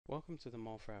Welcome to the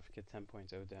MallforAfrica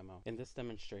 10.0 demo. In this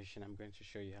demonstration, I'm going to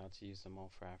show you how to use the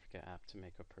MallforAfrica app to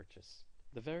make a purchase.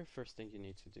 The very first thing you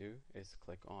need to do is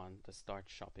click on the Start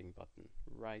Shopping button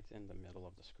right in the middle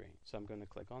of the screen. So I'm going to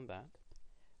click on that.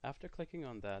 After clicking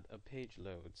on that, a page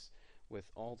loads with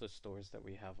all the stores that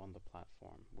we have on the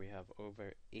platform. We have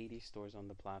over 80 stores on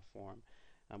the platform,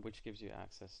 which gives you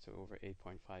access to over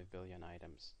 8.5 billion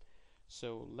items.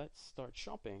 So let's start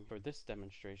shopping. For this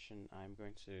demonstration, I'm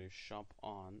going to shop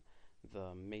on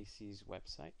the Macy's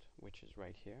website, which is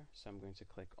right here. So I'm going to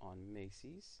click on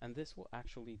Macy's, and this will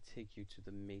actually take you to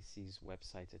the Macy's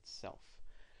website itself.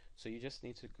 So you just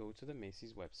need to go to the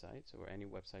Macy's website or any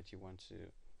website you want to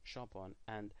shop on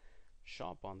and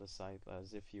shop on the site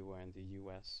as if you were in the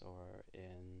US or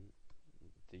in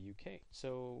the UK.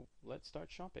 So let's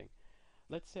start shopping.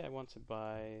 Let's say I want to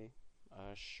buy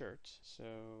a shirt, so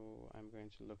I'm going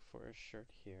to look for a shirt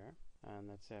here, and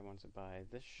let's say I want to buy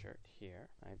this shirt here.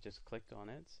 I've just clicked on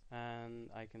it and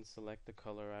I can select the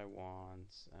color I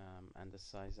want and the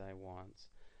size I want.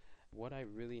 What I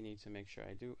really need to make sure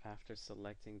I do after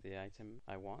selecting the item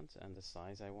I want and the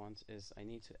size I want is I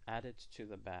need to add it to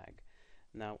the bag.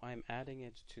 Now I'm adding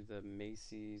it to the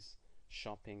Macy's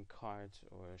shopping cart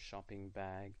or shopping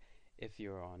bag. If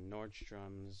you're on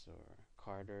Nordstrom's or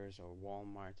Carter's or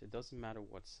Walmart, it doesn't matter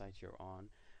what site you're on.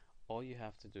 All you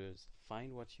have to do is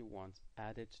find what you want,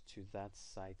 add it to that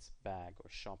site's bag or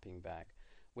shopping bag,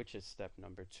 which is step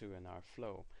number 2 in our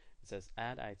flow. It says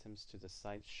add items to the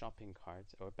site's shopping cart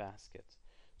or basket.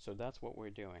 So that's what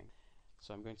we're doing.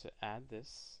 So I'm going to add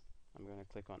this. I'm going to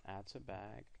click on add to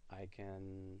bag. I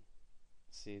can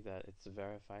see that it's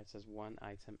verified. It says one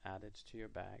item added to your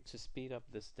bag. To speed up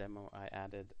this demo, I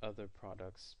added other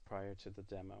products prior to the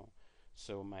demo,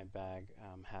 so my bag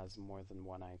has more than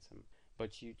one item.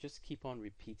 But you just keep on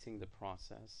repeating the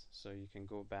process, so you can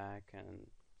go back and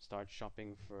start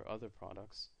shopping for other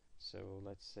products. So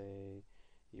let's say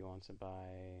you want to buy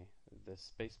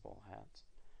this baseball hat.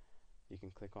 You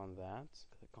can click on that,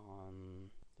 click on,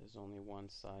 there's only one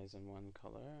size and one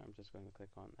color. I'm just going to click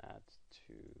on add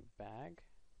to bag.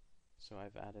 So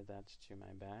I've added that to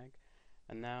my bag.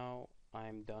 And now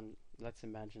I'm done. Let's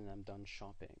imagine I'm done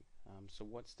shopping. So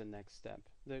what's the next step?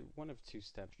 There one of two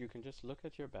steps. You can just look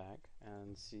at your bag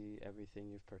and see everything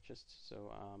you've purchased.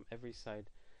 So every site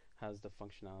has the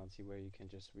functionality where you can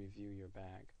just review your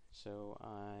bag. So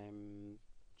I'm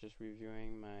just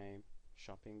reviewing my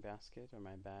shopping basket or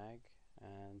my bag,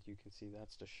 and you can see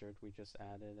that's the shirt we just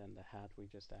added and the hat we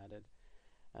just added,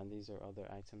 and these are other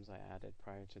items I added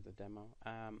prior to the demo.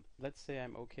 Let's say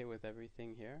I'm okay with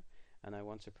everything here and I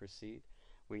want to proceed.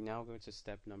 We now go to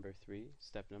step number 3.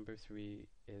 Step number 3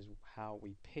 is how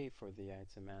we pay for the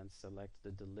item and select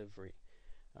the delivery,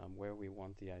 where we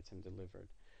want the item delivered.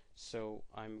 So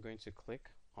I'm going to click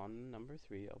on number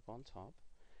 3 up on top,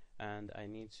 and I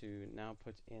need to now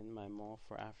put in my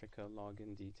MallforAfrica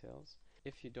login details.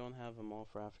 If you don't have a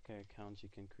MallforAfrica account, you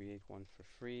can create one for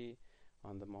free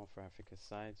on the MallforAfrica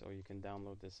site, or you can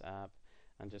download this app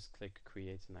and just click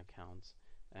create an account,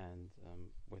 and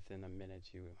within a minute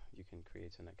you can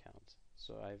create an account.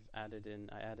 So I added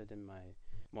in my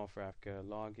MallforAfrica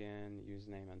login,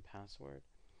 username and password.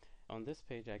 On this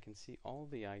page I can see all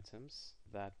the items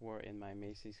that were in my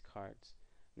Macy's cart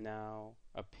now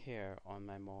appear on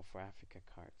my MallforAfrica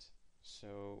cart.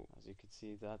 So as you can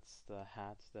see, that's the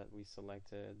hat that we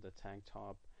selected, the tank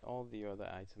top, all the other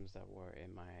items that were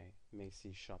in my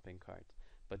Macy's shopping cart,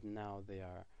 but now they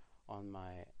are on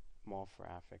my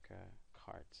MallforAfrica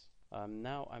cart.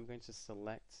 Now I'm going to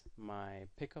select my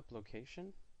pickup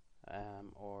location,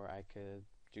 or I could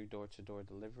do door-to-door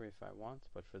delivery if I want,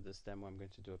 but for this demo I'm going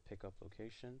to do a pickup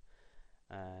location.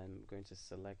 I'm going to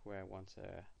select where I want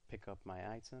to pick up my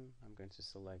item. I'm going to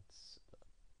select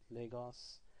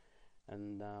Lagos,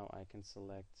 and now I can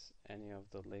select any of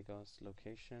the Lagos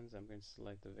locations. I'm going to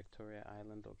select the Victoria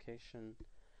Island location,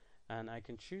 and I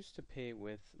can choose to pay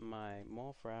with my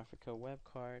MallforAfrica web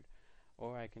card,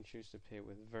 or I can choose to pay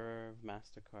with Verve,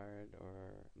 MasterCard,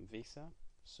 or Visa.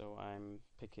 So I'm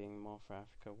picking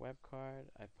MallforAfrica web card.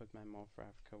 I put my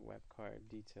MallforAfrica web card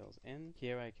details in.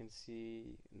 Here I can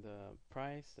see the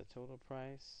price, the total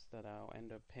price that I'll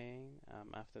end up paying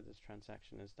after this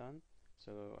transaction is done.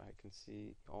 So I can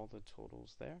see all the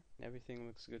totals there. Everything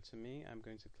looks good to me. I'm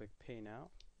going to click pay now.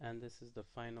 And this is the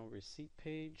final receipt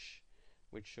page,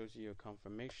 which shows you your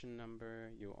confirmation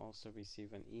number. You'll also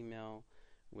receive an email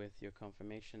with your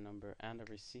confirmation number and a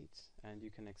receipt, and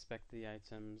you can expect the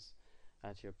items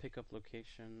at your pickup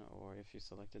location, or if you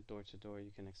selected door-to-door,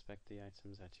 you can expect the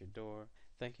items at your door.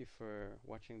 Thank you for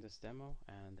watching this demo,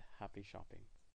 and happy shopping.